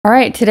All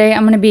right, today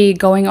I'm going to be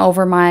going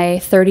over my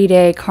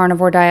 30-day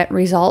carnivore diet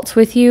results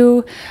with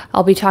you.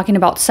 I'll be talking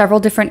about several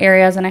different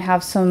areas, and I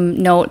have some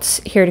notes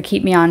here to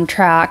keep me on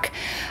track.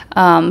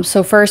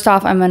 So first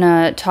off, I'm going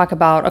to talk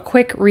about a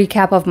quick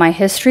recap of my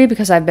history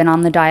because I've been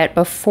on the diet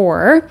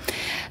before.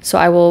 So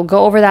I will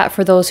go over that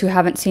for those who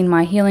haven't seen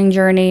my healing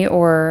journey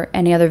or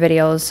any other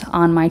videos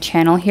on my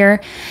channel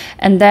here.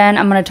 And then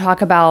I'm going to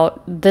talk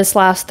about this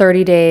last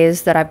 30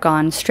 days that I've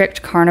gone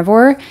strict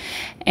carnivore.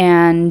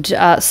 And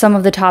some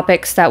of the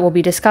topics that we'll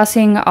be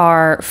discussing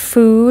are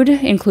food,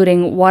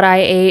 including what I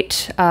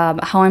ate,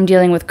 how I'm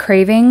dealing with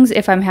cravings,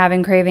 if I'm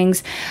having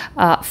cravings,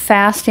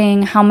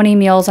 fasting, how many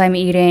meals I'm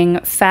eating,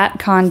 fat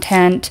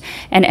content,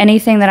 and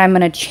anything that I'm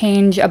going to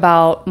change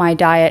about my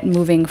diet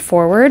moving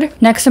forward.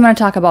 Next, I'm going to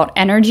talk about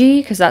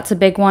energy, because that's a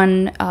big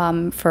one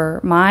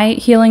for my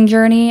healing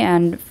journey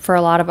and for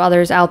a lot of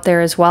others out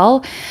there as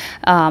well.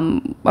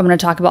 I'm going to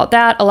talk about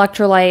that,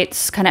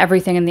 electrolytes, kind of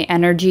everything in the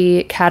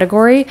energy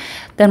category.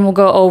 Then we'll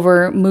go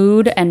over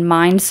mood and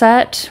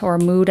mindset, or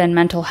mood and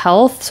mental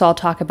health. So I'll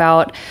talk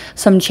about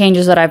some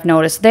changes that I've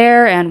noticed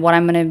there and what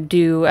I'm going to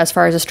do as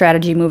far as a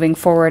strategy moving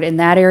forward in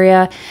that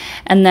area.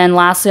 And then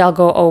lastly, I'll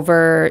go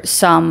over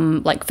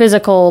some like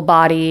physical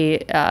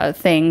body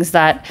things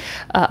that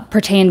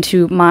pertain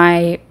to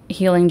my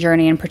healing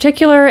journey in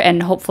particular.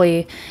 And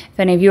hopefully, if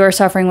any of you are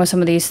suffering with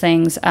some of these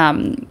things,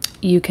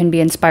 you can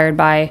be inspired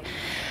by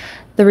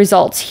the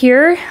results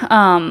here.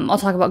 I'll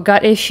talk about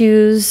gut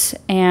issues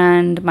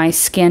and my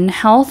skin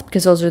health,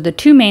 because those are the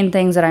two main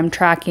things that I'm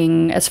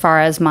tracking as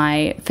far as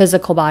my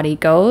physical body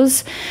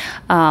goes.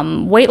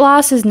 Weight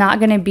loss is not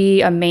going to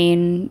be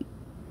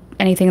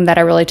anything that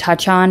I really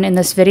touch on in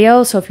this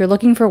video. So if you're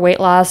looking for weight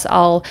loss,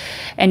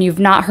 and you've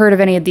not heard of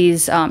any of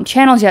these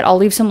channels yet, I'll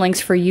leave some links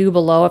for you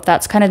below if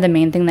that's kind of the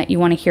main thing that you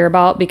want to hear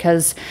about,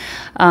 because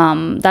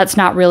that's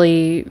not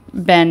really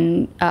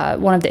been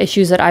one of the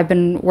issues that I've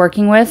been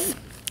working with,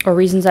 or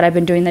reasons that I've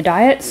been doing the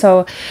diet.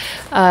 So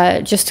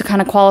just to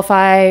kind of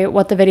qualify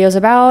what the video is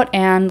about,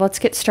 and let's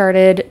get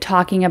started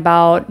talking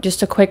about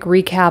just a quick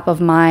recap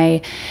of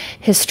my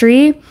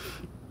history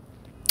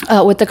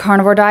with the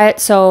carnivore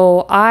diet.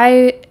 So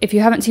if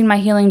you haven't seen my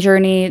healing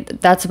journey,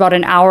 that's about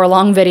an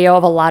hour-long video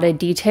of a lot of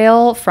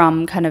detail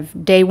from kind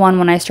of day one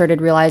when I started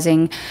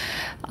realizing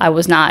I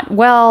was not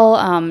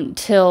well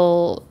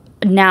till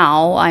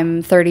now.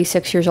 I'm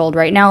 36 years old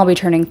right now. I'll be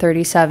turning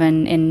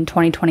 37 in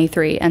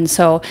 2023. And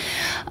so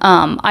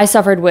I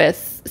suffered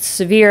with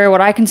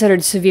what I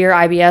considered severe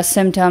IBS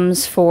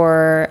symptoms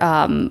for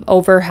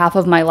over half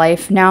of my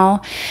life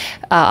now,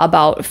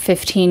 about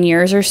 15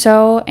 years or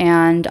so.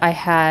 And I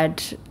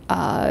had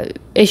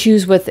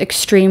issues with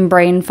extreme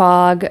brain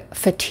fog,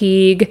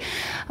 fatigue,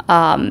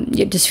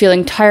 just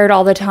feeling tired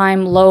all the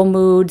time, low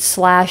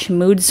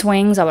mood/mood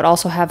swings. I would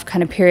also have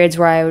kind of periods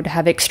where I would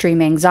have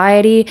extreme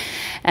anxiety,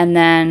 and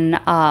then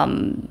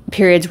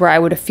periods where I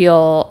would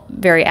feel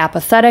very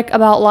apathetic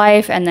about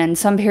life, and then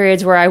some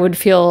periods where I would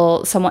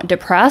feel somewhat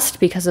depressed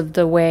because of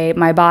the way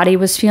my body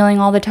was feeling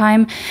all the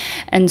time.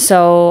 And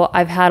so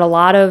I've had a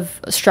lot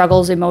of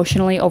struggles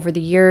emotionally over the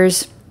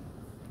years.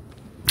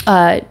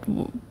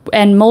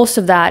 And most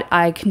of that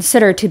I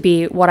consider to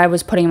be what I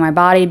was putting in my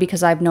body,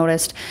 because I've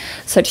noticed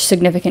such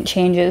significant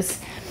changes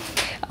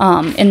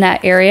in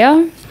that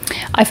area.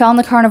 I found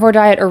the carnivore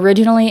diet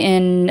originally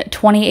in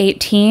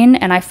 2018,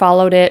 and I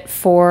followed it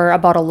for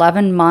about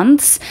 11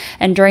 months.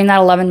 And during that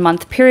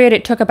 11-month period,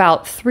 it took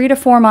about 3 to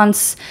 4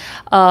 months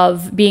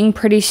of being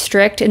pretty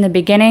strict in the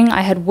beginning.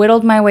 I had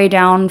whittled my way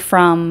down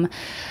from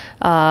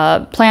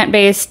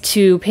plant-based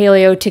to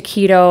paleo to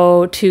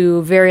keto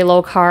to very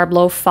low carb,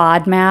 low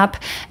FODMAP,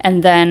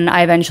 and then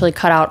I eventually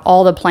cut out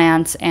all the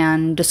plants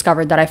and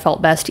discovered that I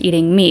felt best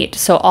eating meat.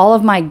 So all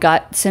of my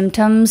gut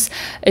symptoms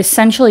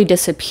essentially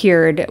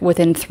disappeared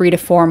within 3 to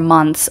 4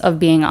 months of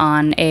being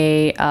on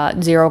a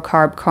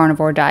zero-carb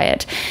carnivore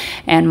diet.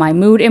 And my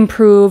mood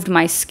improved,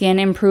 my skin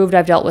improved.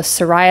 I've dealt with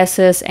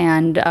psoriasis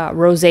and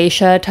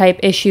rosacea type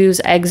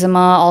issues, eczema,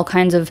 all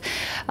kinds of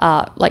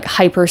like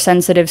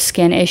hypersensitive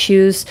skin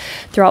issues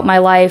throughout my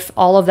life.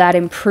 All of that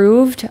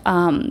improved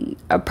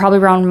probably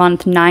around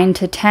month 9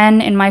 to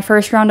 10 in my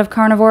first round of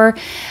carnivore.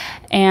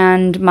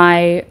 And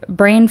my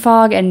brain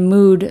fog and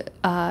mood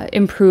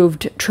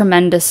improved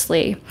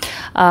tremendously.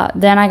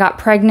 Then I got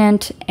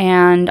pregnant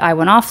and I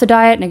went off the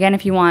diet. And again,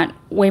 if you want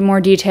way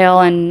more detail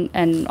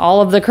and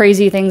all of the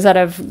crazy things that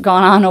have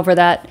gone on over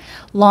that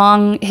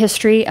long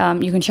history,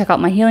 you can check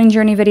out my healing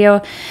journey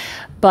video.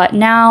 But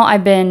now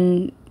I've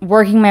been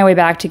working my way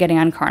back to getting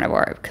on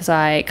carnivore, because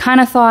I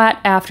kind of thought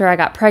after I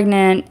got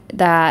pregnant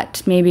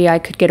that maybe I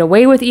could get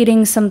away with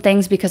eating some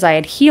things because I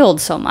had healed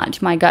so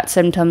much. My gut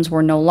symptoms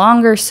were no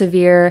longer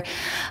severe.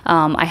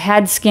 I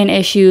had skin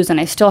issues and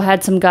I still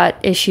had some gut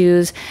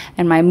issues,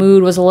 and my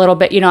mood was a little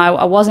bit,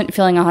 I wasn't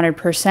feeling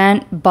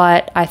 100%,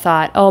 but I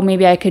thought, oh,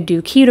 maybe I could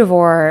do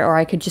ketovore, or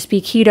I could just be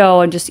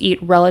keto and just eat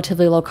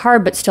relatively low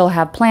carb but still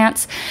have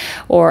plants,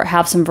 or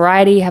have some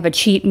variety, have a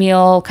cheat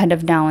meal kind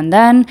of now and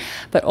then.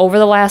 But over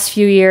the last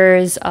few years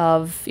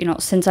of,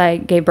 since I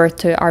gave birth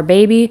to our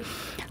baby,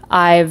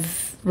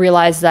 I've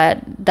realized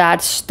that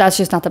that's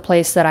just not the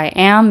place that I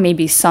am.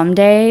 Maybe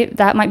someday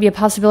that might be a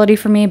possibility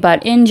for me,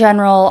 but in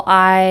general,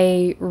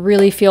 I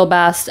really feel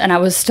best, and I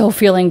was still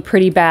feeling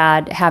pretty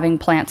bad having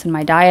plants in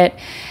my diet.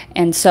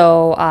 And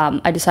so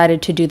I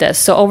decided to do this.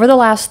 So over the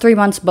last 3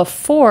 months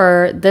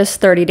before this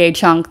 30-day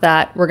chunk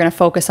that we're going to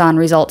focus on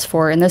results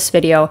for in this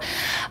video,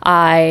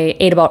 I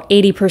ate about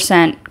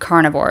 80%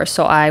 carnivore.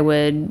 So I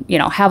would, you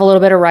know, have a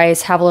little bit of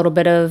rice, have a little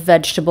bit of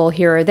vegetable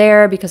here or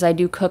there, because I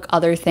do cook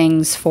other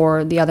things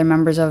for the other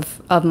members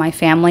of my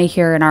family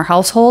here in our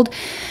household.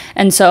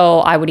 And so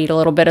I would eat a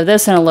little bit of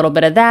this and a little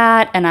bit of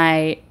that, and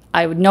I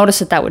would notice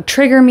that would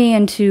trigger me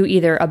into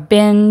either a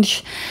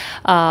binge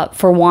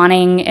for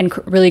wanting and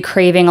really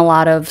craving a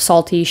lot of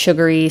salty,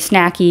 sugary,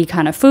 snacky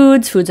kind of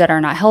foods that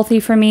are not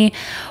healthy for me,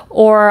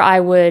 or I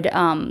would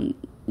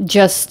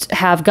just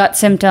have gut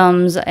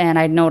symptoms, and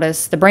I'd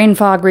notice the brain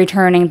fog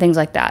returning, things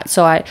like that.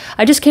 So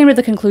I just came to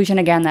the conclusion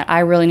again that I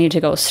really need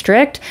to go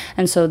strict,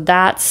 and so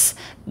that's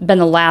been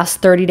the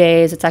last 30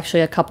 days. It's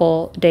actually a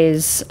couple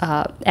days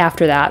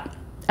after that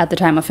at the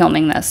time of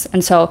filming this.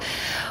 And so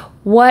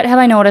what have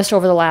I noticed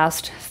over the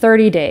last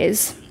 30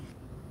 days?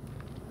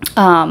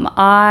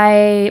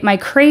 My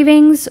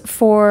cravings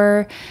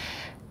for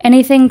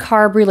anything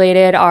carb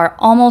related are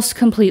almost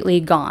completely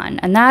gone.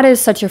 And that is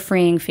such a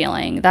freeing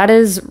feeling. That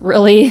is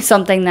really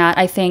something that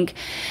I think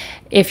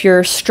if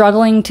you're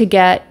struggling to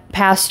get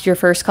past your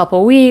first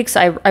couple weeks,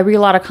 I read a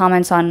lot of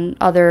comments on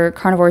other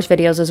carnivores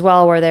videos as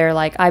well, where they're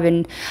like,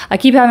 I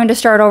keep having to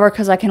start over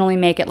because I can only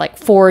make it like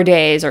 4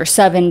 days or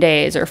 7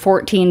 days or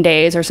 14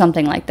 days or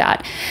something like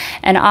that.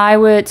 And I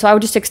would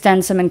just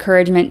extend some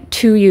encouragement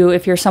to you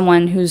if you're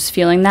someone who's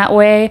feeling that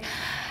way.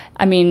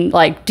 I mean,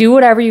 like, do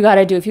whatever you got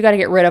to do. If you got to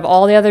get rid of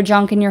all the other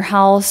junk in your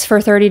house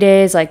for 30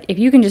 days, like if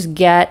you can just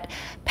get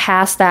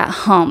past that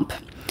hump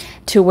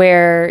to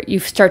where you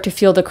start to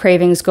feel the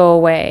cravings go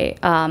away,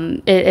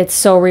 it's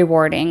so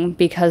rewarding,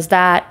 because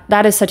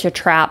that is such a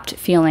trapped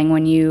feeling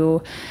when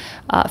you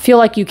feel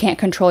like you can't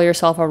control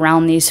yourself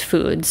around these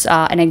foods.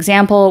 An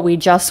example, we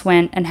just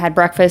went and had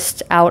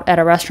breakfast out at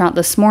a restaurant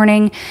this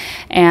morning,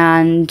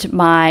 and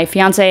my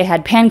fiance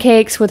had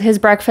pancakes with his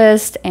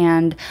breakfast,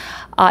 and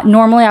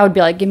normally I would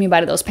be like, give me a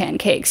bite of those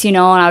pancakes, you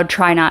know, and I would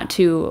try not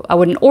to, I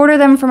wouldn't order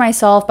them for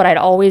myself, but I'd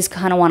always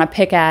kind of want to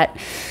pick at,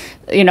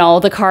 you know,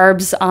 the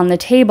carbs on the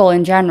table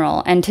in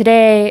general. And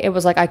today it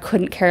was like I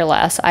couldn't care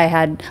less.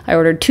 I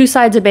ordered 2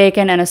 sides of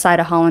bacon and a side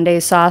of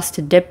hollandaise sauce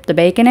to dip the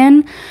bacon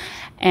in,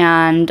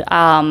 and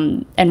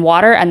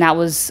water, and that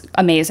was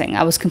amazing.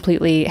 I was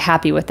completely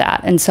happy with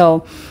that. And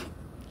so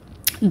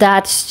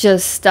that's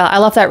just, I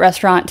left that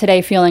restaurant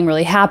today feeling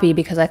really happy,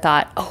 because I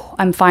thought, oh,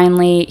 I'm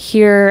finally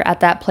here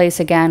at that place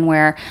again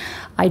where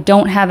I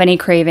don't have any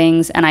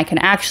cravings, and I can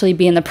actually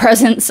be in the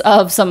presence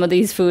of some of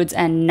these foods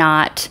and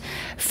not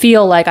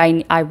feel like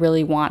I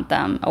really want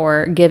them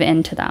or give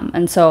in to them.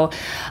 And so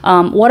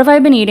what have I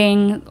been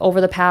eating over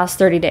the past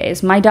 30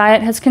 days? My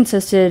diet has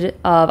consisted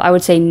of, I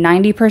would say,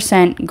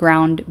 90%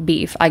 ground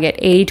beef. I get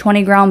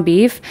 80-20 ground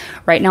beef.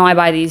 Right now I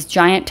buy these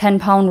giant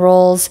 10-pound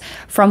rolls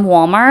from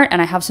Walmart, and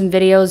I have some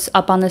videos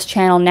up on this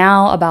channel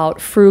now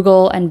about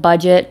frugal and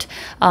budget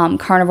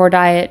carnivore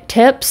diet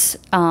tips,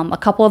 a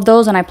couple of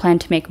those, and I plan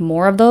to make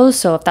more of those.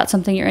 So if that's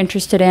something you're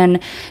interested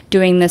in,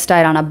 doing this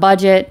diet on a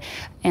budget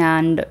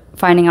and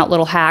finding out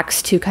little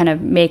hacks to kind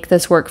of make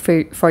this work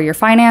for your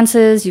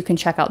finances, you can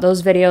check out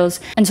those videos.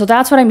 And so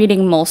that's what I'm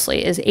eating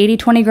mostly, is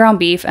 80-20 ground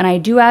beef, and I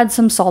do add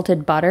some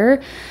salted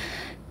butter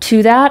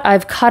to that.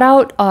 I've cut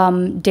out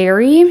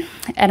dairy,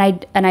 and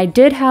I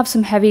did have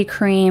some heavy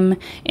cream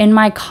in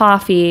my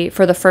coffee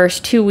for the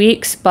first 2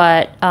 weeks,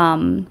 but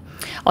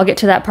I'll get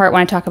to that part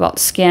when I talk about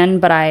skin,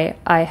 but I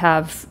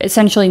have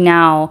essentially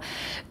now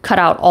cut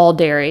out all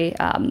dairy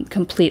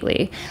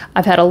completely.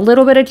 I've had a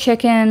little bit of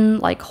chicken,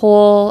 like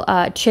whole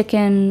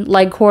chicken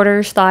leg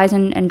quarters, thighs,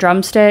 and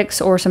drumsticks,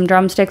 or some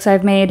drumsticks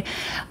I've made,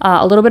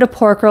 a little bit of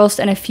pork roast,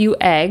 and a few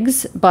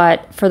eggs,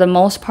 but for the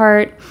most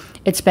part,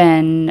 it's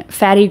been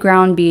fatty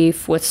ground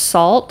beef with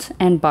salt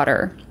and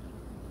butter.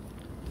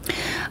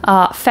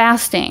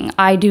 Fasting.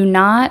 I do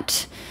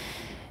not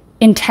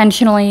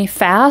intentionally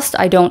fast.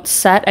 I don't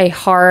set a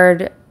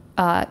hard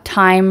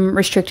time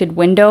restricted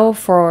window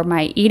for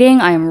my eating.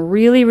 I'm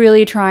really,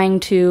 really trying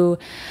to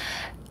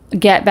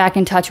get back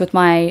in touch with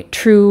my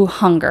true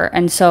hunger.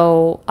 And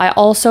so I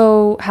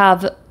also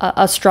have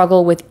a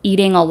struggle with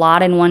eating a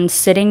lot in one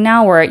sitting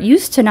now, where it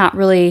used to not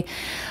really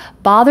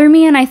bother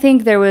me. And I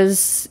think there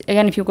was,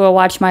 again, if you go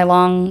watch my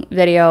long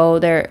video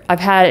there, I've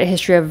had a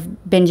history of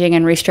binging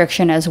and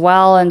restriction as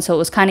well. And so it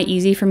was kind of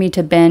easy for me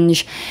to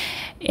binge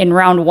in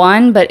round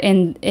 1, but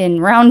in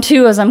round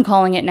 2, as I'm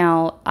calling it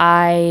now,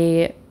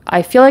 I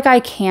feel like I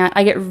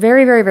get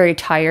very, very, very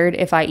tired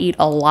if I eat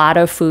a lot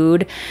of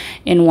food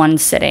in one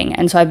sitting.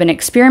 And so I've been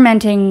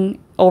experimenting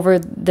over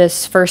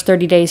this first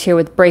 30 days here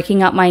with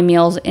breaking up my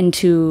meals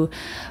into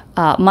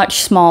much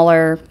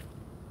smaller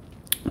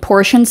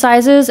portion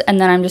sizes, and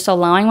then I'm just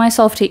allowing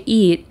myself to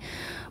eat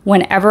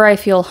whenever I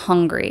feel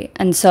hungry.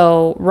 And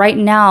so right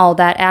now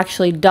that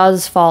actually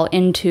does fall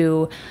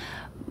into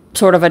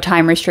sort of a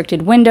time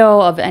restricted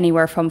window of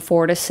anywhere from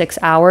 4 to 6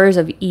 hours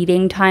of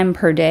eating time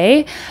per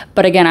day.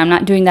 But again, I'm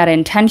not doing that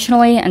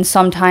intentionally. And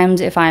sometimes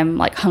if I'm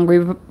like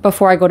hungry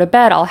before I go to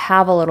bed, I'll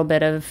have a little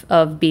bit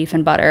of beef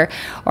and butter,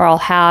 or I'll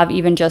have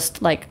even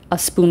just like a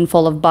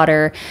spoonful of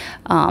butter,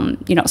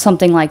 you know,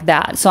 something like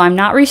that. So I'm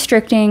not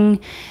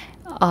restricting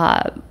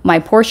my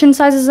portion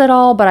sizes at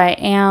all, but I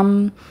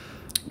am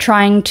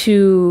trying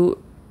to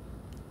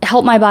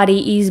help my body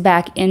ease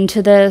back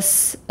into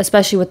this,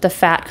 especially with the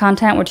fat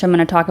content, which I'm going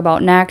to talk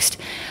about next,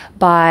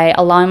 by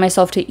allowing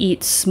myself to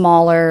eat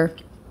smaller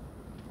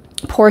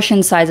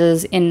portion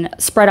sizes and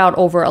spread out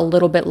over a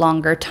little bit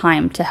longer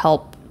time to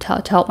help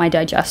my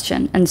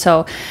digestion. And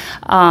so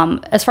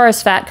as far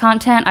as fat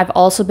content, I've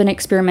also been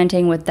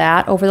experimenting with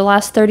that over the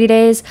last 30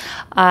 days.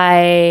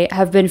 I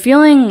have been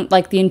feeling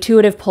like the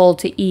intuitive pull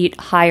to eat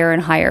higher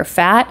and higher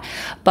fat,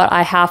 but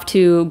I have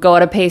to go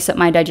at a pace that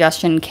my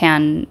digestion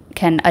can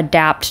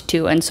adapt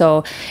to. And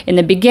so in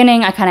the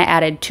beginning, I kind of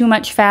added too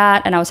much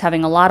fat, and I was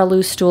having a lot of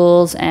loose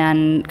stools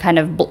and kind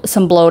of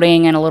some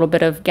bloating and a little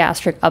bit of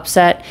gastric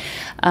upset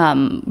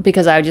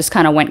because I just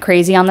kind of went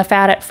crazy on the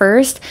fat at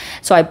first.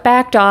 So I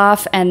backed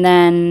off, and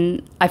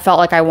then I felt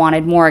like I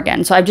wanted more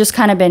again. So I've just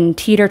kind of been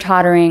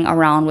teeter-tottering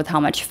around with how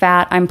much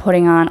fat I'm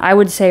putting on. I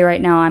would say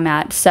right now I'm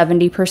at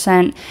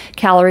 70%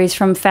 calories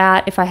from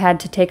fat if I had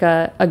to take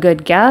a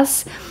good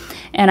guess.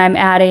 And I'm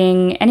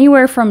adding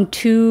anywhere from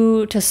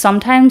 2 to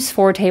sometimes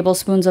 4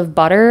 tablespoons of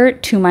butter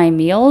to my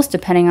meals,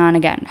 depending on,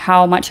 again,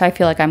 how much I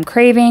feel like I'm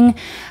craving,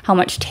 how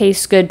much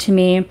tastes good to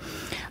me.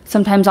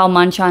 Sometimes I'll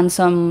munch on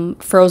some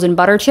frozen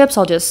butter chips.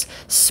 I'll just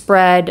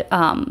spread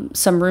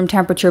some room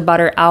temperature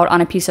butter out on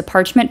a piece of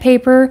parchment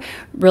paper,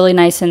 really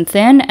nice and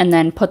thin, and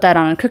then put that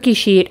on a cookie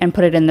sheet and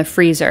put it in the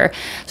freezer.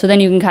 So then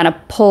you can kind of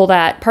pull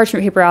that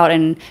parchment paper out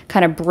and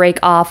kind of break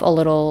off a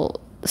little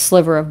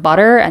sliver of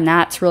butter, and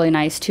that's really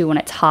nice too when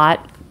it's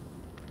hot,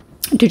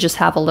 to just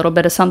have a little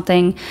bit of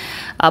something,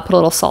 put a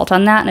little salt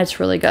on that, and it's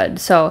really good.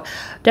 So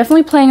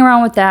definitely playing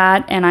around with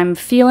that, and I'm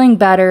feeling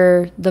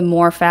better the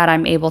more fat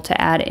I'm able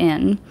to add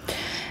in.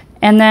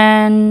 And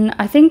then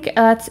I think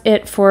that's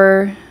it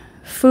for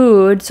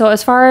food. So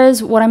as far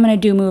as what I'm going to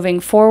do moving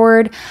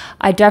forward,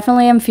 I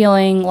definitely am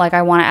feeling like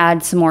I want to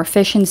add some more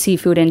fish and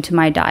seafood into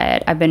my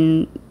diet. I've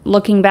been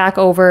looking back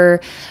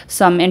over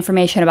some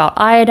information about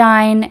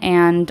iodine,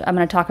 and I'm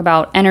going to talk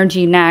about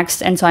energy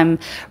next. And so I'm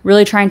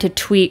really trying to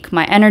tweak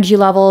my energy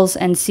levels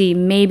and see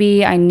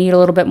maybe I need a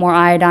little bit more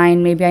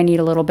iodine, maybe I need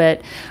a little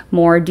bit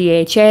more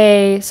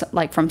DHA,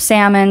 like from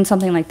salmon,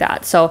 something like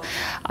that. So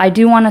I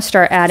do want to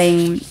start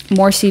adding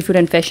more seafood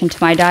and fish into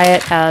my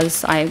diet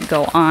as I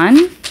go on.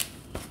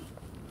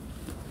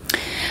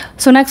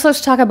 So next, let's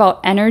talk about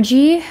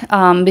energy,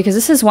 because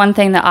this is one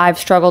thing that I've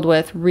struggled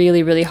with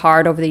really, really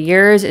hard over the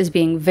years, is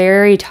being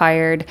very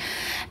tired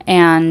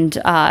and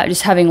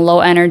just having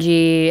low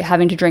energy,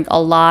 having to drink a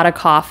lot of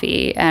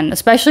coffee, and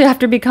especially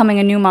after becoming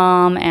a new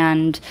mom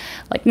and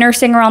like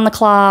nursing around the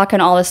clock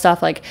and all this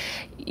stuff, like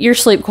your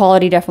sleep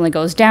quality definitely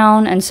goes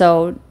down. And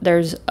so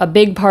there's a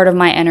big part of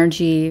my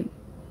energy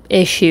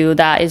issue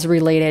that is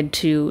related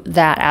to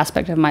that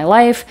aspect of my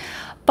life.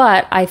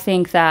 But I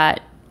think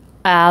that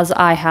as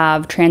I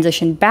have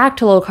transitioned back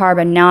to low carb,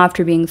 and now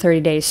after being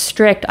 30 days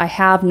strict, I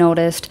have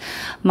noticed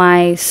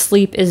my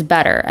sleep is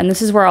better. And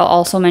this is where I'll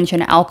also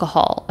mention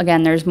alcohol.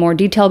 Again, there's more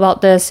detail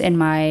about this in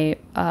my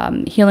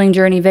healing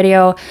journey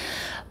video,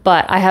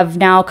 but I have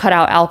now cut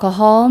out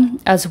alcohol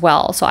as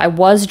well. So I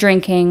was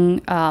drinking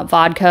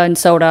vodka and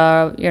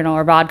soda, you know,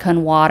 or vodka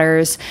and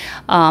waters,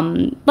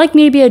 like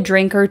maybe a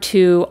drink or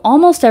two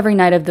almost every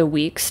night of the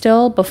week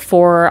still,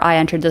 before I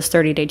entered this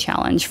 30-day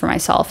challenge for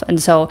myself.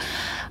 And so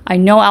I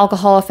know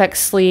alcohol affects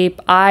sleep.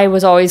 I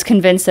was always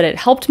convinced that it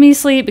helped me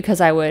sleep because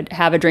I would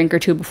have a drink or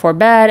two before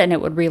bed and it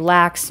would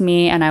relax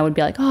me and I would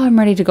be like, oh, I'm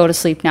ready to go to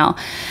sleep now.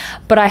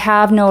 But I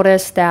have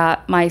noticed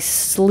that my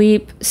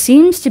sleep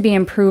seems to be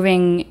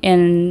improving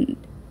in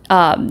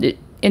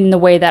the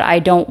way that I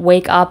don't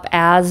wake up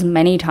as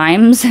many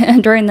times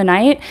during the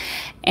night.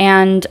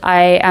 And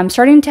I am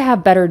starting to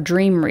have better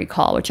dream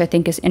recall, which I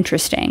think is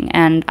interesting.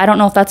 And I don't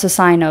know if that's a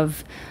sign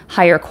of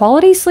higher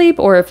quality sleep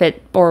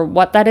or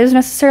what that is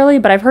necessarily,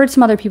 but I've heard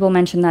some other people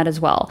mention that as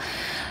well.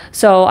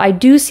 So I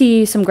do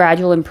see some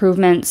gradual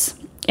improvements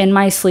in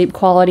my sleep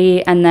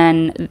quality, and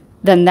then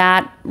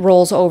that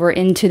rolls over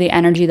into the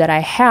energy that I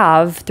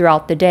have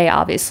throughout the day,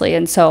 obviously.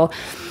 And so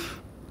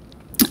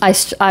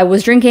I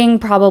was drinking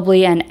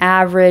probably an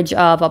average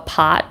of a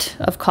pot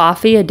of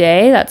coffee a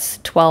day. That's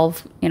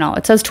 12, you know,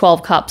 it says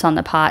 12 cups on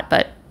the pot,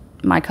 but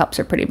my cups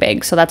are pretty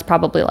big. So that's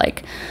probably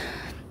like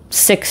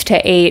 6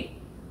 to 8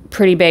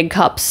 pretty big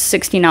cups,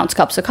 16-ounce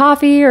cups of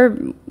coffee, or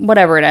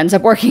whatever it ends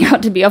up working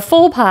out to be, a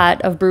full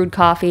pot of brewed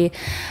coffee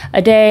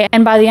a day.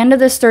 And by the end of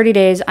this 30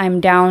 days, I'm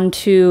down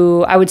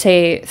to, I would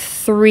say,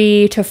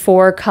 3 to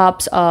 4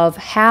 cups of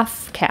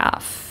half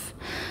calf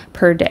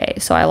per day.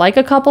 So I like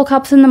a couple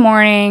cups in the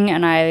morning,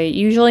 and I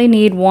usually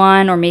need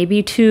 1 or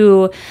maybe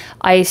 2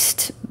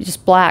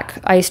 just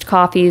black iced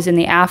coffees in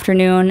the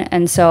afternoon.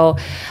 And so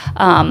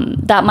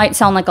that might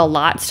sound like a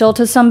lot still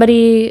to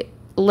somebody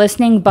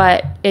listening,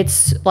 but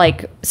it's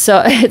like,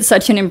 so it's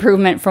such an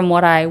improvement from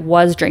what I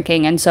was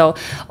drinking. And so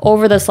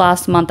over this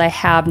last month, I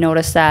have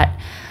noticed that,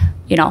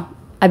 you know,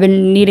 I've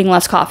been needing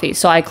less coffee.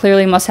 So I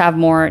clearly must have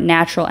more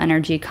natural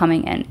energy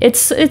coming in.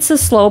 It's a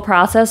slow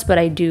process, but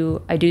I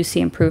do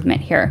see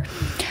improvement here.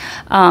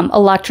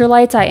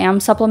 Electrolytes, I am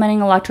supplementing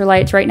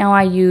electrolytes. Right now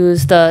I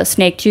use the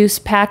snake juice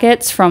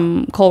packets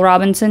from Cole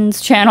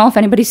Robinson's channel. If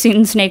anybody's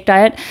seen Snake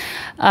Diet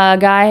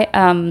guy,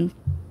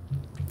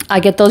 I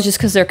get those just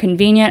because they're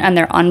convenient and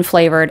they're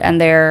unflavored, and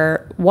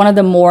they're one of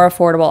the more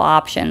affordable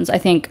options. I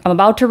think I'm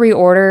about to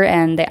reorder,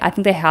 and I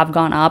think they have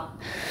gone up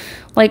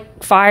like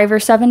 $5 or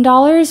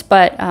 $7,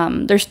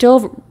 but they're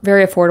still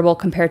very affordable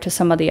compared to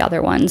some of the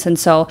other ones. And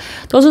so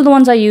those are the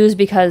ones I use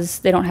because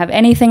they don't have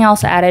anything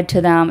else added to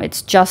them.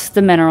 It's just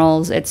the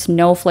minerals. It's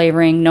no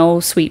flavoring,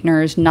 no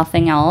sweeteners,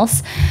 nothing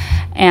else.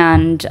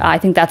 And I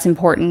think that's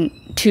important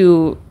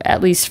to,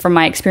 at least from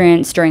my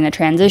experience during the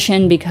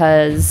transition,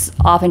 because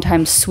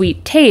oftentimes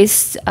sweet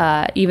tastes,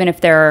 even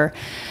if you're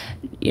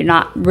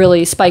not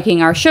really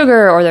spiking our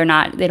sugar, or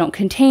they don't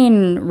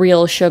contain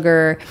real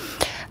sugar,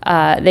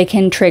 they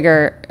can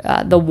trigger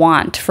the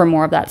want for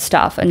more of that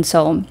stuff. And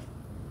so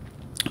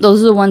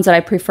those are the ones that I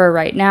prefer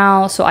right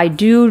now. So I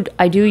do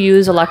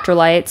use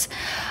electrolytes.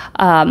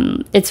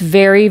 It's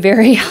very,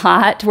 very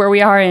hot where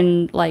we are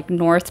in like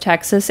North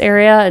Texas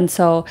area. And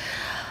so,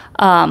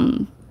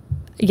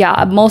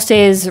 yeah, most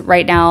days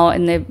right now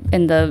in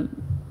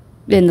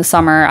the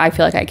summer, I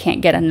feel like I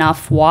can't get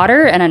enough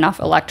water and enough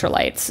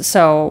electrolytes.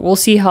 So we'll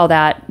see how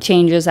that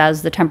changes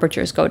as the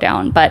temperatures go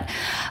down. But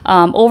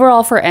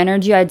overall for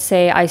energy, I'd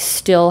say I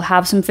still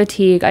have some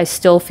fatigue. I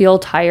still feel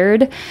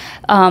tired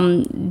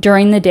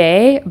during the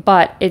day,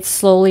 but it's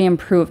slowly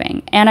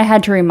improving. And I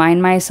had to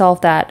remind myself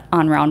that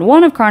on round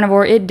 1 of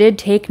carnivore, it did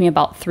take me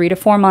about 3 to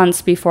 4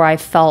 months before I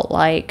felt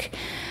like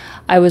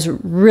I was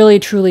really,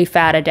 truly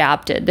fat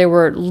adapted. There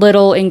were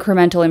little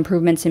incremental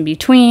improvements in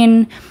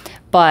between,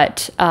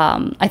 but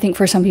I think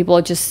for some people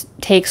it just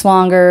takes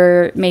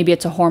longer. Maybe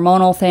it's a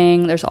hormonal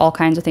thing. There's all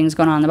kinds of things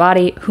going on in the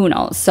body. Who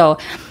knows? So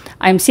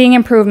I'm seeing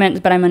improvements,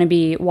 but I'm going to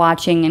be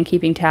watching and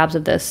keeping tabs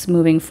of this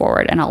moving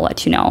forward, and I'll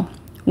let you know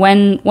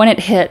when it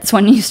hits,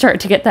 when you start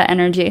to get that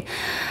energy.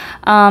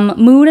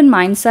 Mood and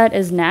mindset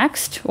is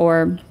next,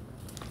 or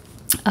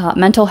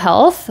mental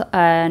health.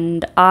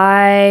 And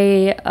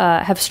I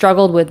have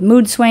struggled with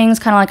mood swings,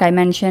 kind of like I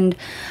mentioned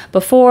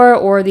before,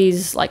 or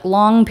these like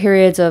long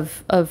periods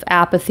of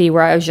apathy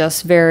where I was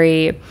just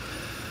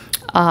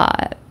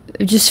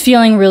just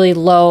feeling really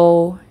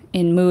low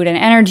in mood and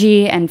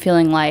energy, and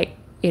feeling like,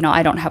 you know,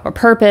 I don't have a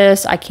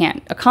purpose, I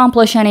can't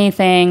accomplish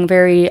anything,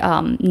 very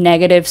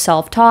negative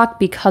self-talk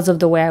because of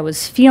the way I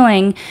was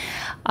feeling.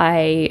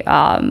 I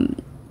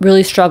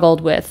really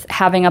struggled with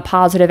having a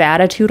positive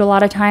attitude a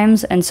lot of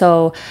times. And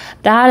so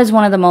that is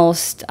one of the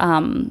most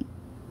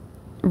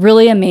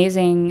really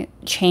amazing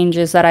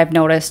changes that I've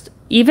noticed.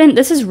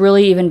 This has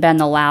really even been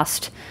the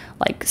last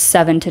like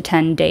 7 to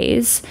 10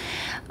 days.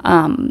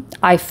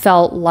 I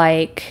felt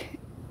like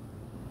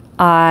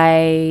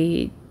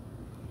I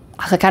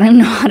don't even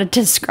know how to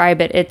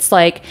describe it. It's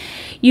like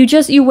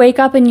you wake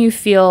up and you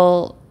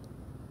feel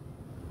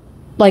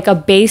like a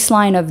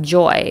baseline of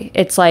joy.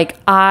 It's like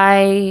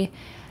I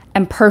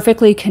am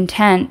perfectly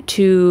content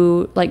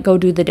to like go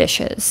do the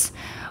dishes,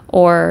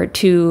 or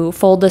to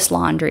fold this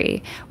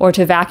laundry, or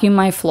to vacuum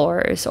my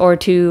floors, or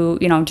to,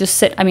 you know, just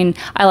sit. I mean,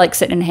 I like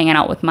sitting and hanging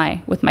out with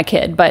my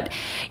kid, but,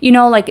 you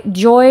know, like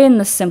joy in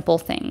the simple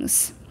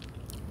things.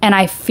 And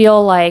I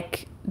feel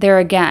like there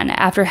again,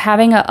 after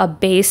having a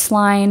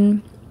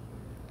baseline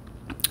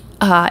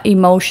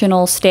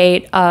emotional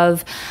state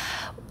of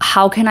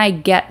how can I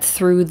get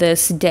through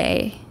this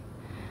day?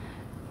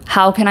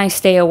 How can I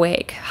stay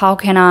awake? How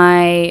can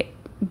I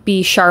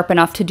be sharp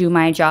enough to do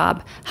my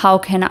job? How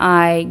can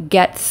I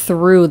get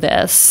through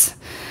this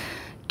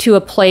to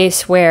a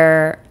place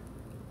where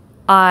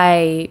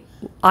I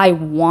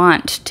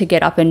want to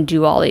get up and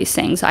do all these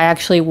things? I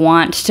actually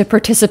want to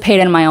participate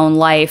in my own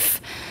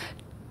life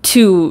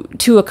to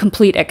a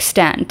complete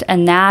extent.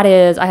 And that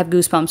is, I have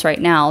goosebumps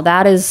right now.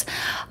 That is,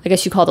 I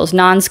guess you call those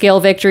non-scale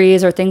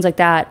victories or things like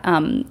that,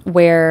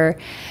 where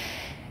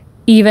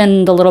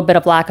even the little bit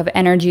of lack of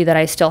energy that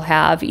I still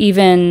have,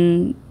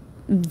 even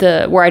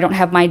where I don't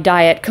have my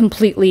diet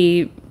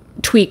completely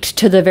tweaked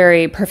to the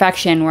very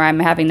perfection, where I'm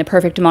having the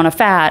perfect amount of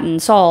fat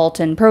and salt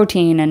and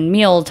protein and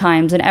meal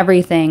times and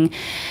everything,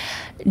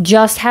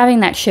 just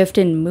having that shift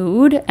in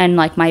mood and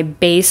like my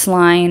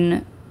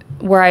baseline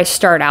where I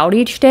start out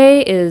each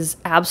day is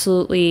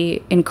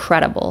absolutely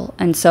incredible.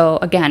 And so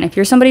again, if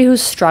you're somebody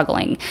who's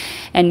struggling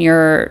and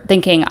you're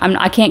thinking,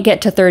 I can't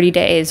get to 30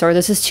 days, or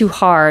this is too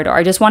hard, or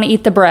I just want to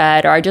eat the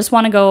bread, or I just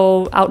want to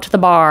go out to the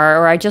bar,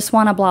 or I just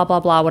want to blah, blah,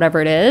 blah,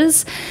 whatever it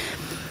is,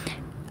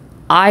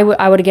 I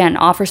would again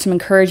offer some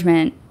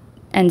encouragement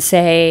and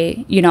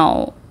say, you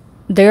know,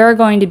 there are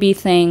going to be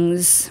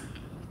things,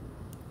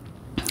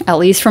 at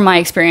least from my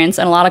experience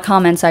and a lot of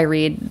comments I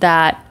read,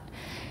 that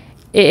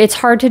it's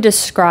hard to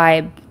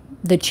describe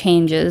the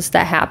changes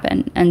that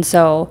happen. And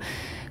so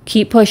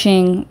keep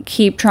pushing,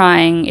 keep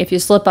trying. If you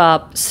slip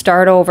up,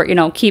 start over, you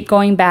know, keep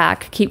going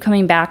back, keep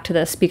coming back to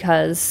this,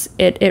 because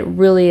it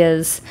really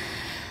is,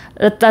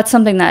 that's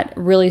something that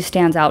really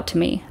stands out to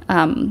me.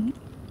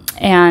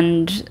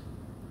 And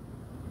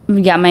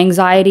yeah, my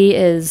anxiety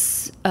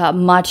is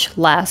much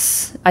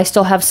less. I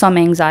still have some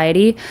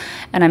anxiety,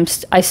 and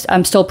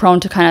I'm still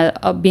prone to kind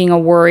of being a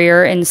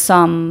worrier in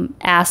some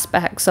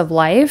aspects of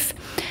life.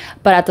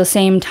 But at the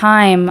same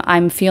time,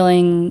 I'm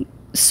feeling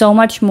so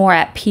much more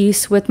at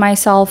peace with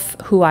myself,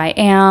 who I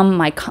am.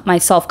 My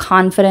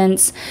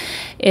self-confidence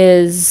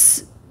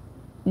is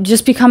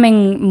just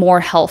becoming more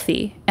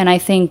healthy. And I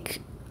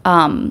think,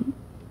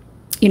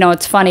 you know,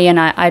 it's funny, and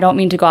I don't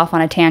mean to go off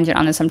on a tangent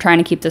on this. I'm trying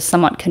to keep this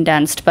somewhat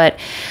condensed, but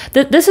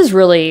this is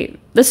really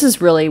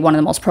one of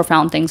the most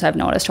profound things I've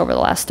noticed over the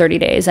last 30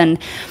 days. And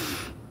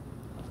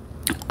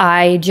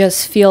I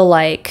just feel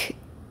like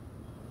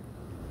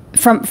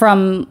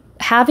from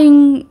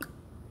having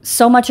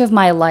so much of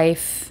my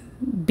life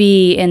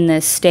be in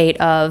this state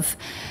of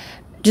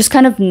just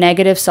kind of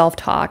negative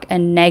self-talk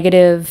and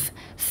negative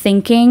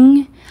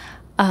thinking,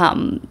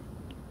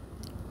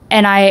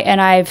 and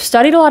I've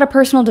studied a lot of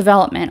personal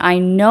development. I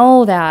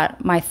know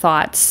that my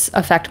thoughts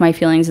affect my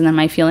feelings, and then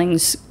my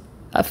feelings,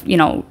 you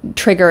know,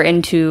 trigger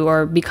into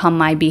or become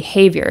my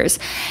behaviors.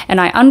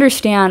 And I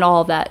understand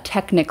all of that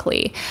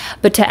technically,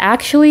 but to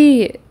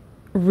actually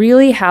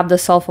really have the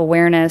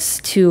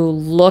self-awareness to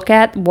look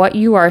at what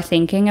you are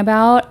thinking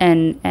about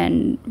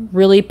and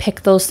really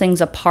pick those things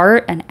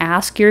apart and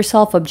ask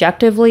yourself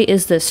objectively,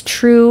 is this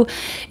true?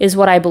 Is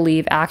what I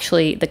believe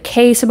actually the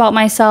case about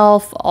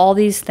myself? All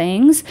these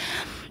things.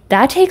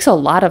 That takes a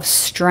lot of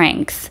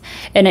strength,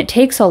 and it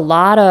takes a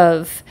lot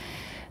of,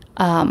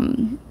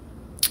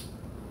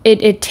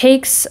 it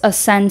takes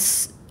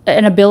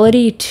an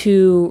ability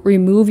to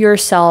remove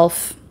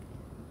yourself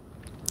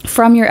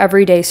from your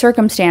everyday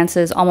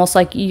circumstances, almost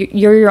like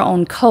you're your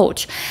own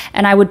coach.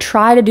 And I would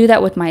try to do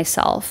that with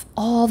myself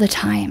all the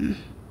time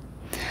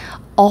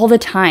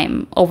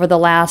over the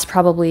last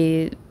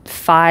probably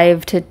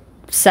 5 to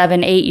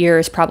 7, 8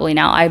 years probably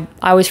now. I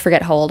always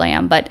forget how old I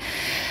am, but,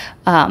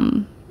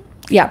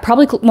 yeah,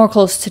 probably more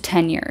close to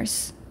 10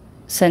 years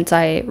since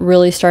I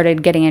really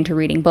started getting into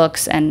reading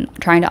books and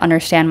trying to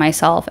understand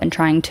myself and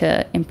trying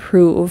to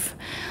improve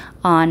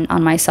on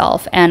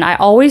myself. And I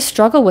always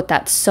struggle with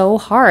that so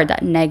hard,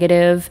 that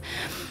negative,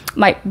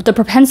 the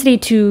propensity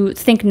to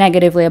think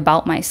negatively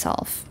about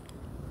myself.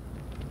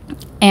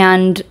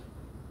 And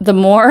the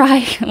more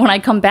when I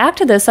come back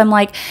to this, I'm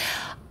like,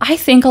 I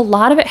think a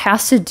lot of it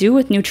has to do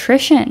with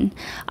nutrition.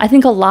 I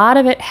think a lot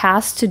of it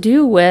has to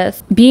do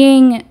with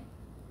being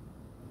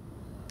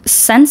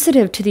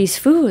sensitive to these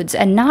foods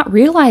and not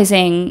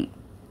realizing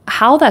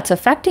how that's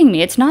affecting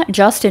me. It's not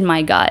just in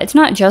my gut. It's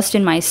not just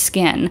in my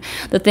skin.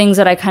 The things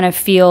that I kind of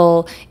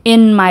feel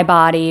in my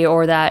body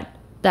or that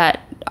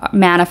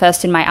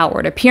manifest in my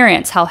outward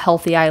appearance, how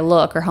healthy I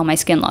look or how my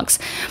skin looks.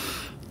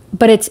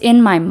 But it's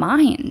in my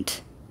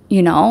mind,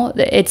 you know?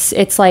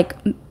 It's like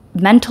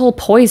mental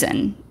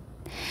poison.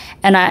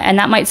 And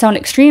that might sound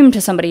extreme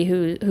to somebody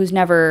who's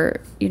never,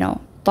 you know,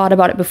 thought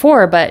about it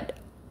before, but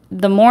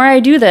the more I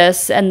do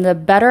this and the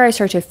better I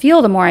start to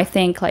feel, the more I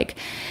think like,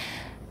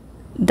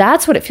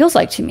 that's what it feels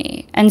like to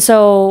me. And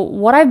so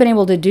what I've been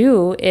able to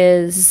do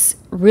is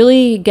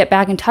really get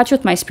back in touch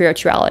with my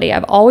spirituality.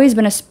 I've always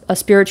been a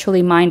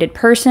spiritually minded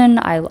person.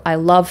 I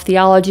love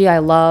theology. I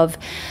love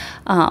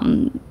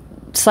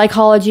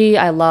psychology.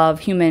 I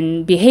love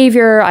human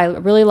behavior. I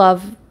really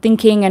love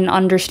thinking and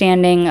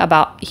understanding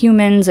about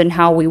humans and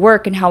how we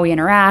work and how we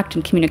interact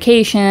and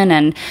communication,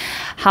 and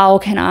how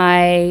can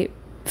I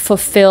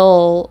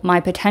fulfill my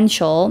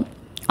potential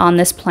on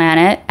this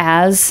planet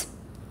as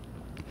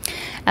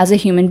a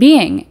human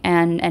being,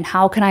 and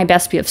how can I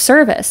best be of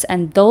service.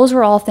 And those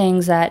were all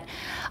things that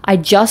I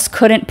just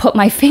couldn't put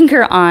my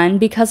finger on,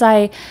 because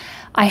I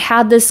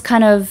had this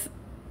kind of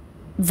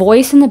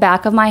voice in the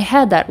back of my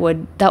head that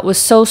was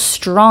so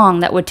strong,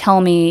 that would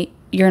tell me,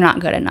 you're not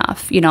good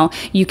enough, you know,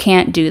 you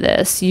can't do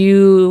this,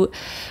 you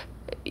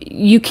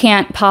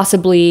can't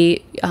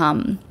possibly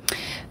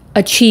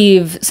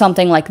achieve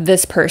something like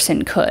this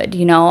person could,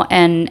 you know.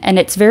 And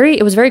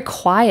it was very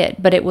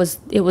quiet, but it was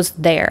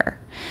there.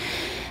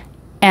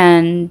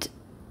 And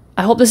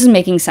I hope this is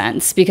making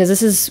sense, because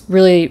this is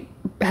really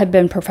had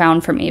been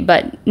profound for me.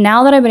 But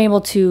now that I've been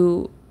able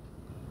to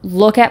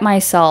look at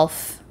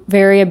myself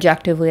very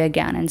objectively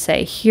again and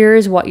say,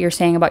 here's what you're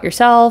saying about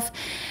yourself,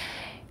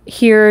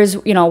 here's,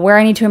 you know, where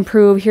I need to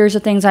improve, here's the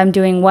things I'm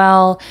doing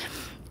well,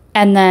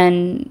 and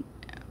then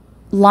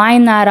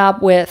line that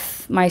up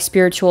with my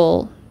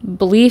spiritual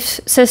belief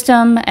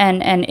system,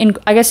 and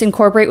I guess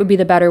incorporate would be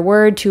the better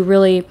word, to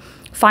really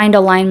find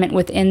alignment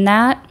within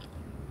that.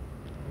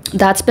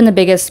 That's been the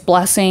biggest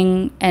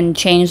blessing and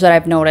change that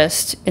I've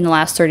noticed in the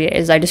last 30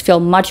 days. I just feel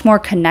much more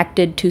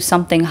connected to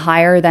something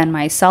higher than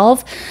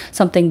myself,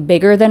 something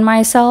bigger than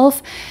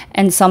myself,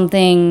 and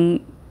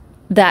something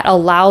that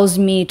allows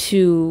me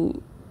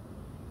to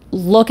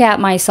look at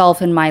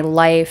myself and my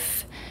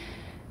life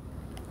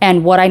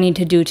and what I need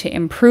to do to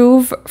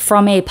improve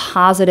from a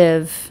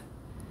positive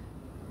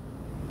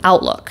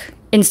outlook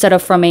instead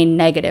of from a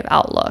negative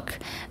outlook.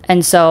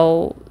 And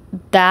so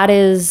that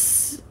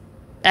is,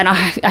 and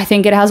I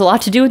think it has a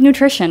lot to do with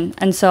nutrition.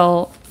 And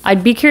so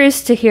I'd be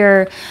curious to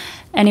hear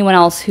anyone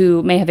else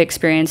who may have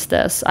experienced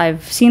this.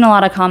 I've seen a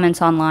lot of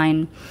comments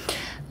online,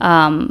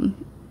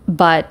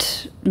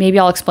 but maybe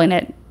I'll explain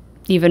it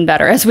even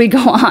better as we go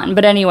on.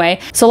 But anyway,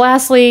 so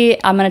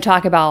lastly, I'm going to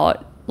talk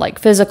about like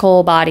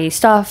physical body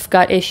stuff,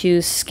 gut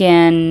issues,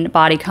 skin,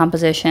 body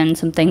composition,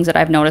 some things that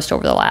I've noticed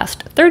over the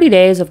last 30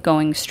 days of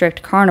going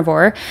strict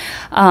carnivore.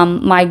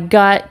 My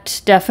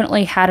gut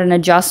definitely had an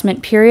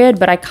adjustment period,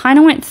 but I kind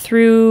of went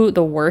through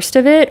the worst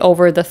of it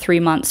over the 3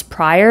 months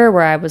prior,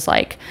 where I was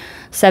like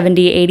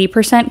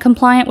 70-80%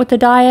 compliant with the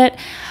diet.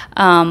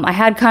 I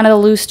had kind of the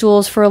loose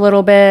stools for a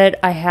little bit.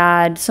 I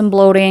had some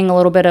bloating, a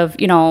little bit of,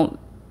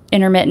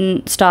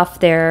 intermittent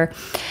stuff there.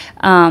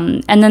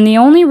 And then the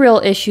only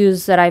real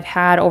issues that I've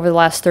had over the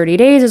last 30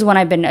 days is when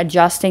I've been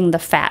adjusting the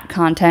fat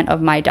content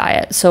of my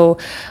diet. So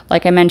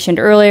like I mentioned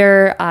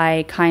earlier,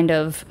 I kind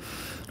of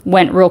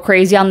went real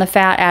crazy on the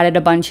fat, added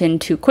a bunch in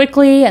too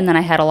quickly, and then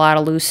I had a lot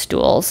of loose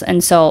stools.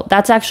 And so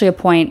that's actually a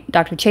point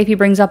Dr. Chapey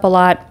brings up a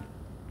lot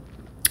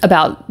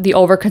about the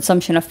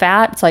overconsumption of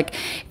fat. It's like,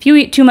 if you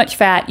eat too much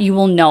fat, you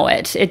will know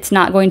it. It's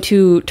not going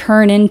to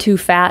turn into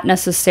fat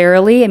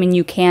necessarily. I mean,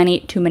 you can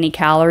eat too many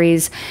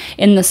calories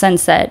in the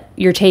sense that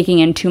you're taking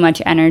in too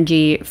much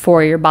energy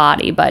for your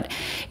body. But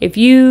if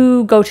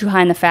you go too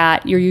high in the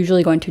fat, you're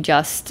usually going to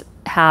just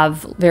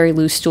have very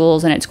loose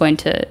stools, and it's going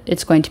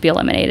to be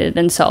eliminated.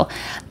 And so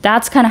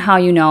that's kind of how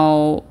you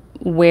know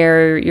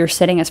where you're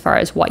sitting as far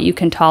as what you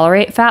can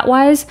tolerate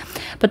fat-wise.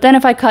 But then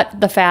if I cut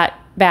the fat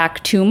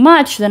back too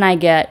much, then I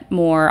get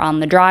more on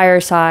the drier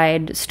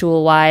side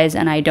stool wise,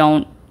 and I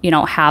don't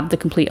have the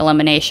complete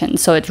elimination.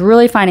 So it's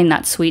really finding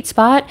that sweet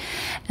spot.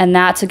 And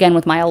that's again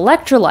with my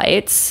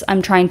electrolytes,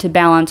 I'm trying to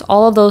balance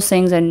all of those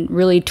things and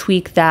really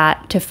tweak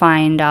that to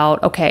find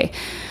out, okay,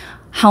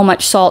 how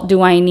much salt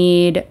do I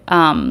need,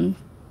 and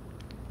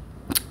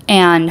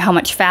how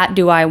much fat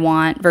do I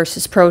want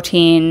versus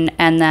protein,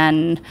 and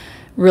then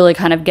really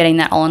kind of getting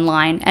that all in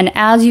line. And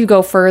as you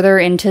go further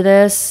into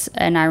this,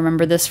 and I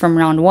remember this from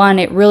round 1,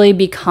 it really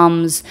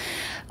becomes,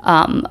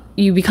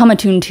 you become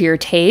attuned to your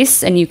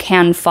taste, and you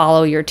can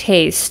follow your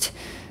taste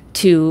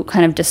to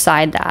kind of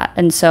decide that.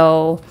 And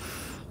so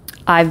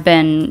I've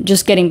been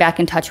just getting back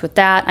in touch with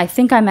that. I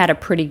think I'm at a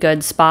pretty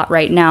good spot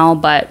right now,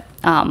 but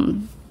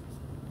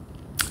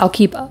I'll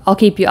keep you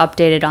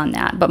updated on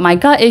that. But my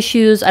gut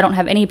issues, I don't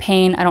have any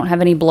pain, I don't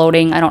have any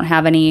bloating, I don't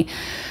have any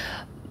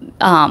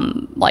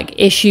like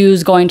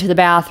issues going to the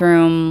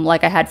bathroom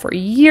like I had for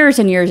years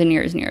and years and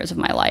years and years of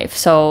my life.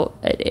 So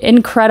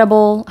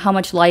incredible how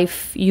much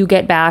life you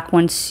get back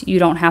once you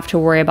don't have to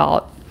worry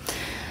about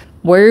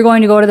where you're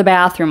going to go to the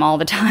bathroom all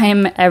the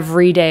time,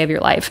 every day of your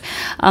life.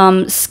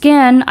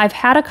 Skin, I've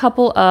had a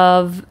couple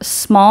of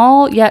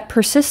small yet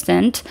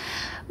persistent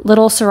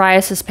little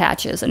psoriasis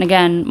patches. And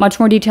again, much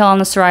more detail on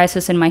the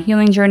psoriasis in my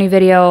healing journey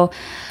video.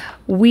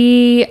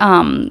 We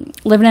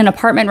live in an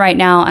apartment right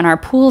now, and our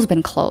pool's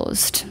been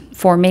closed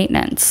for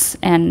maintenance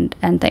and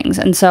things.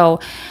 And so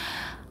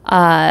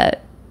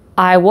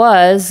I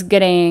was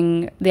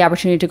getting the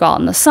opportunity to go out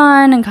in the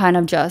sun and kind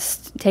of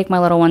just take my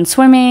little one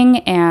swimming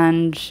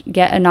and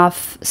get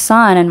enough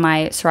sun, and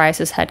my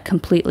psoriasis had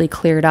completely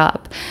cleared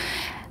up.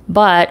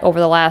 But over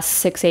the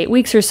last 6-8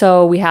 weeks or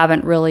so, we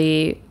haven't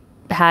really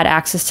had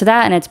access to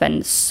that, and it's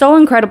been so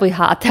incredibly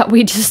hot that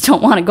we just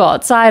don't want to go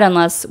outside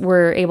unless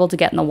we're able to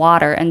get in the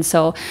water. And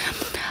so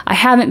I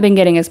haven't been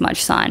getting as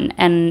much sun,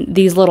 and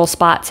these little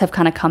spots have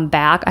kind of come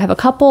back. I have a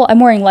couple.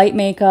 I'm wearing light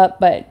makeup,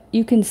 but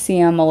you can see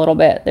them a little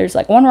bit. There's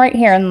like one right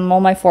here and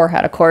on my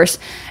forehead, of course,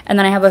 and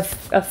then I have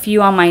a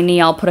few on my knee.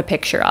 I'll put a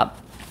picture up.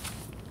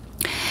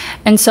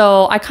 And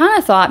so I kind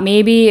of thought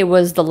maybe it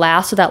was the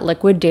last of that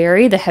liquid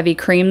dairy, the heavy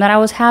cream that I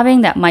was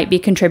having, that might be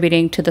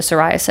contributing to the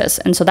psoriasis.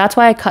 And so that's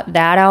why I cut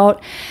that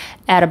out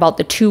at about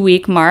the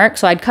 2-week mark.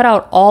 So I'd cut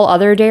out all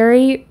other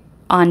dairy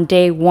on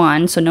day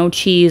 1, so no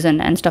cheese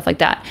and stuff like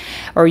that,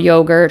 or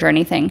yogurt or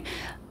anything.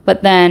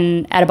 But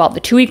then at about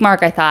the 2-week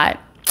mark, I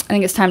thought, I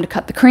think it's time to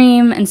cut the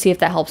cream and see if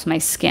that helps my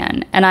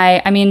skin. And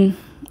I mean,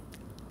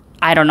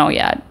 I don't know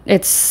yet.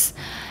 It's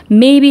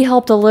maybe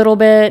helped a little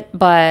bit,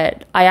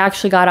 but I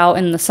actually got out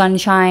in the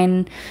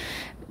sunshine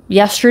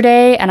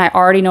yesterday, and I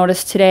already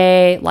noticed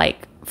today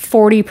like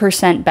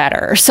 40%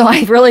 better. So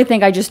I really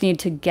think I just need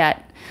to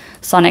get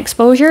sun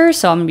exposure.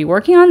 So I'm gonna be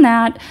working on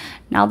that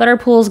now that our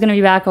pool is gonna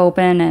be back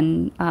open,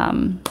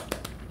 and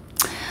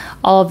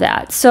all of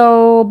that.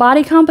 So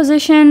body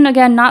composition,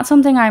 again, not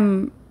something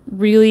I'm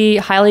really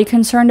highly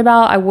concerned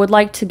about. I would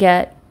like to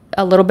get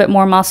a little bit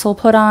more muscle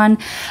put on,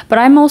 but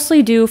I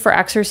mostly do for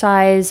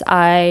exercise.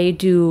 I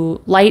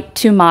do light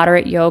to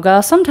moderate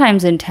yoga,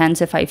 sometimes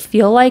intense if I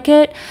feel like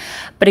it.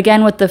 But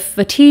again, with the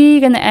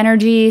fatigue and the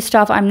energy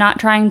stuff, I'm not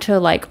trying to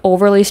like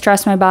overly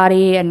stress my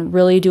body and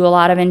really do a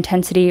lot of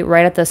intensity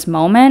right at this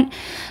moment.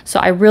 So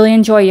I really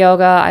enjoy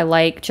yoga. I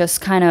like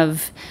just kind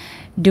of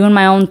doing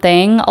my own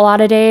thing a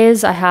lot of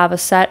days. I have a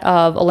set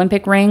of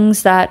Olympic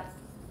rings that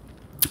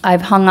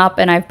I've hung up,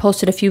 and I've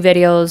posted a few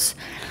videos.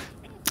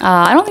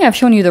 I don't think I've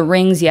shown you the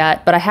rings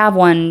yet, but I have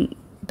one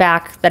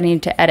back that I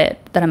need to edit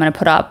that I'm going to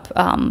put up,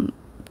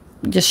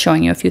 just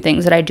showing you a few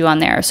things that I do on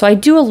there. So I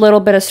do a little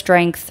bit of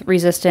strength,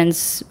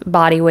 resistance,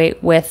 body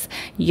weight with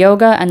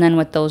yoga and then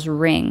with those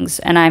rings.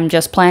 And I'm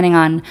just planning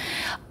on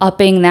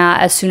upping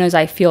that as soon as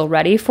I feel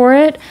ready for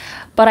it.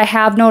 But I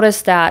have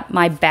noticed that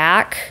my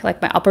back,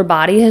 like my upper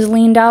body, has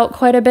leaned out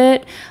quite a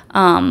bit.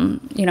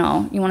 You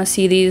know, you want to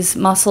see these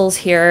muscles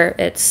here.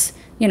 It's,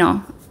 you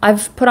know,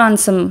 I've put on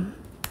some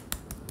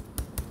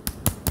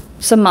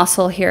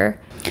muscle here.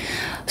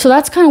 So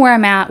that's kind of where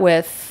I'm at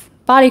with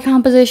body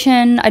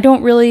composition. I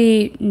don't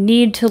really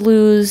need to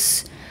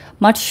lose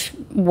much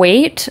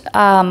weight.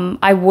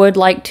 I would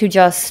like to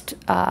just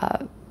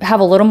have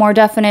a little more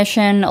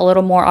definition, a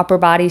little more upper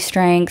body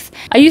strength.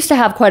 I used to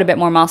have quite a bit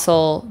more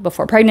muscle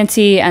before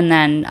pregnancy, and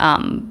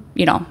then,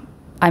 you know,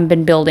 I've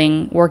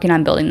been working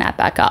on building that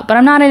back up. But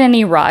I'm not in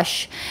any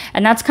rush,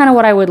 and that's kind of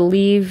what I would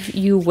leave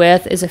you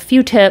with, is a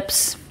few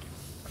tips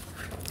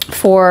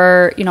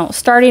for, you know,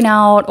 starting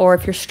out, or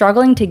if you're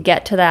struggling to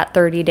get to that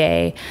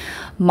 30-day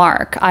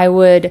mark. I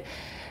would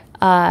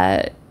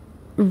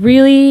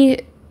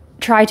really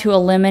try to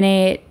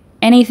eliminate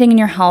anything in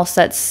your house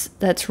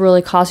that's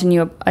really causing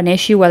you an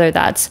issue, whether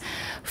that's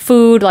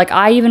food. Like,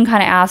 I even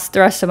kind of asked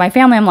the rest of my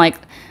family, I'm like,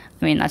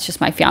 I mean, that's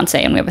just my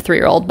fiance and we have a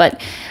 3-year-old,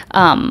 but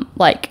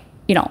like,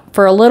 you know,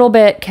 for a little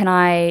bit, can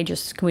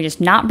we just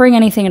not bring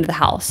anything into the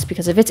house?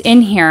 Because if it's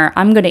in here,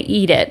 I'm going to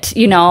eat it,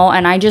 you know,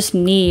 and I just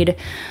need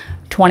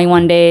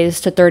 21 days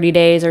to 30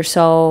 days or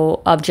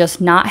so of just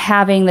not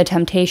having the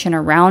temptation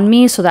around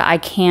me, so that I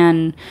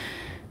can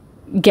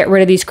get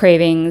rid of these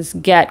cravings,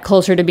 get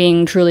closer to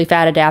being truly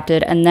fat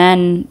adapted. And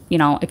then, you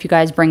know, if you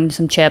guys bring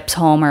some chips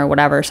home or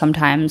whatever,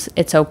 sometimes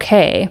it's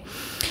okay.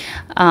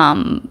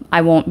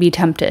 I won't be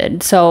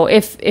tempted. So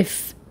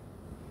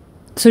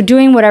so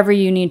doing whatever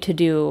you need to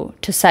do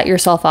to set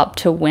yourself up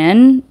to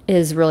win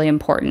is really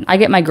important. I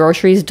get my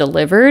groceries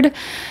delivered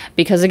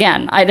because,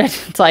 again,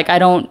 it's like I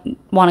don't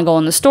want to go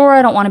in the store.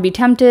 I don't want to be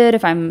tempted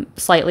if I'm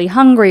slightly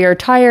hungry or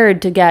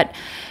tired to get,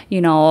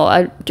 you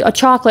know, a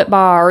chocolate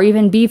bar or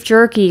even beef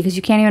jerky, because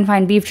you can't even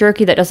find beef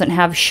jerky that doesn't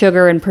have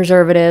sugar and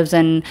preservatives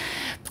and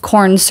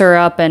corn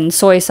syrup and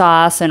soy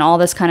sauce and all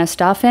this kind of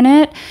stuff in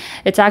it.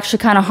 It's actually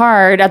kind of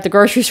hard at the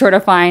grocery store to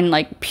find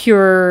like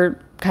pure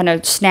kind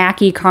of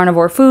snacky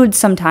carnivore foods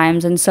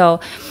sometimes. And so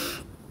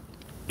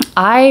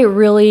I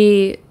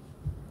really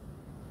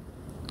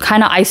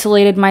kind of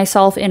isolated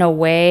myself in a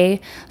way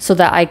so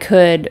that I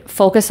could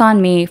focus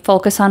on me,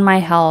 focus on my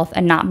health,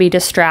 and not be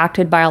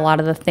distracted by a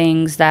lot of the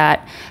things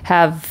that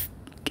have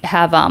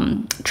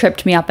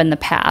tripped me up in the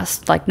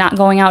past, like not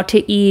going out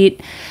to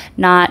eat,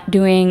 not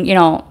doing, you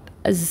know,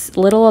 as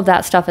little of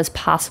that stuff as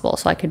possible,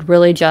 so I could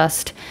really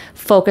just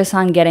focus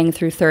on getting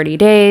through 30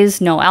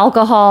 days, no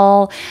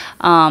alcohol.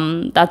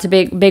 That's a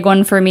big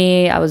one for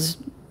me. I was,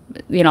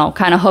 you know,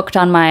 kind of hooked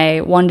on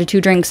my 1 to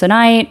 2 drinks a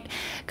night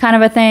kind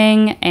of a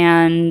thing.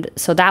 And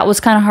so that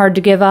was kind of hard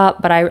to give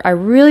up, but I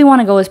really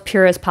want to go as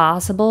pure as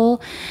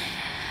possible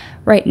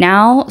right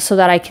now so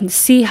that I can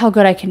see how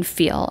good I can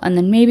feel. And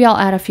then maybe I'll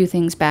add a few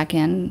things back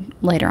in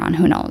later on,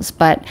 who knows.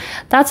 But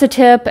that's a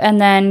tip.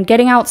 And then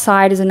getting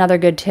outside is another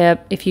good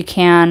tip if you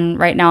can.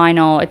 Right now, I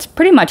know it's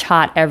pretty much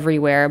hot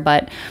everywhere,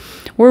 but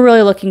we're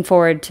really looking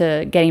forward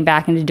to getting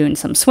back into doing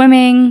some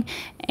swimming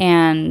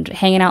and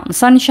hanging out in the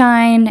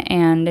sunshine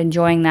and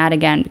enjoying that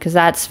again, because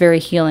that's very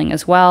healing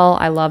as well.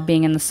 I love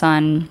being in the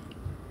sun.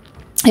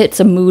 It's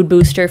a mood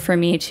booster for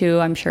me too.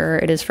 I'm sure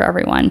it is for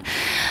everyone.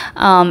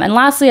 And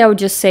lastly, I would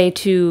just say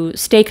to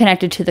stay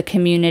connected to the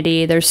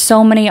community. There's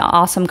so many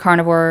awesome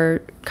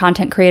carnivore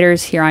content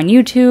creators here on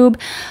YouTube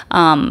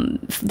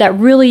that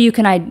really you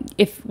can,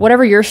 if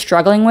whatever you're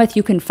struggling with,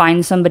 you can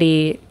find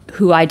somebody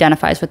who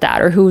identifies with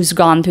that or who's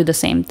gone through the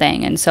same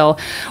thing. And so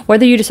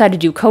whether you decide to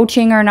do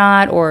coaching or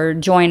not, or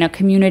join a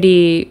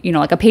community, you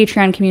know, like a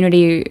Patreon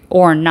community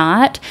or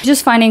not,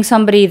 just finding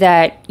somebody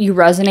that you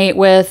resonate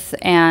with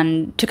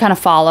and to kind of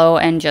follow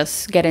and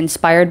just get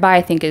inspired by,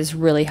 I think is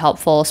really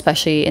helpful,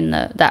 especially in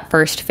that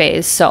first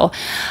phase. So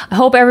I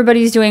hope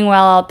everybody's doing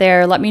well out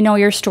there. Let me know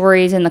your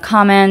stories in the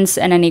comments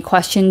and any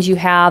questions you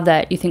have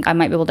that you think I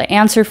might be able to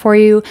answer for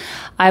you.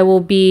 I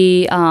will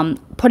be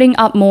putting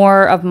up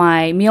more of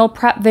my meal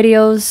prep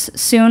videos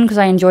soon because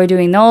I enjoy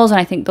doing those, and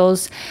I think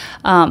those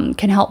can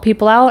help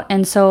people out.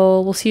 And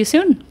so we'll see you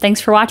soon.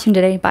 Thanks for watching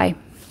today. Bye.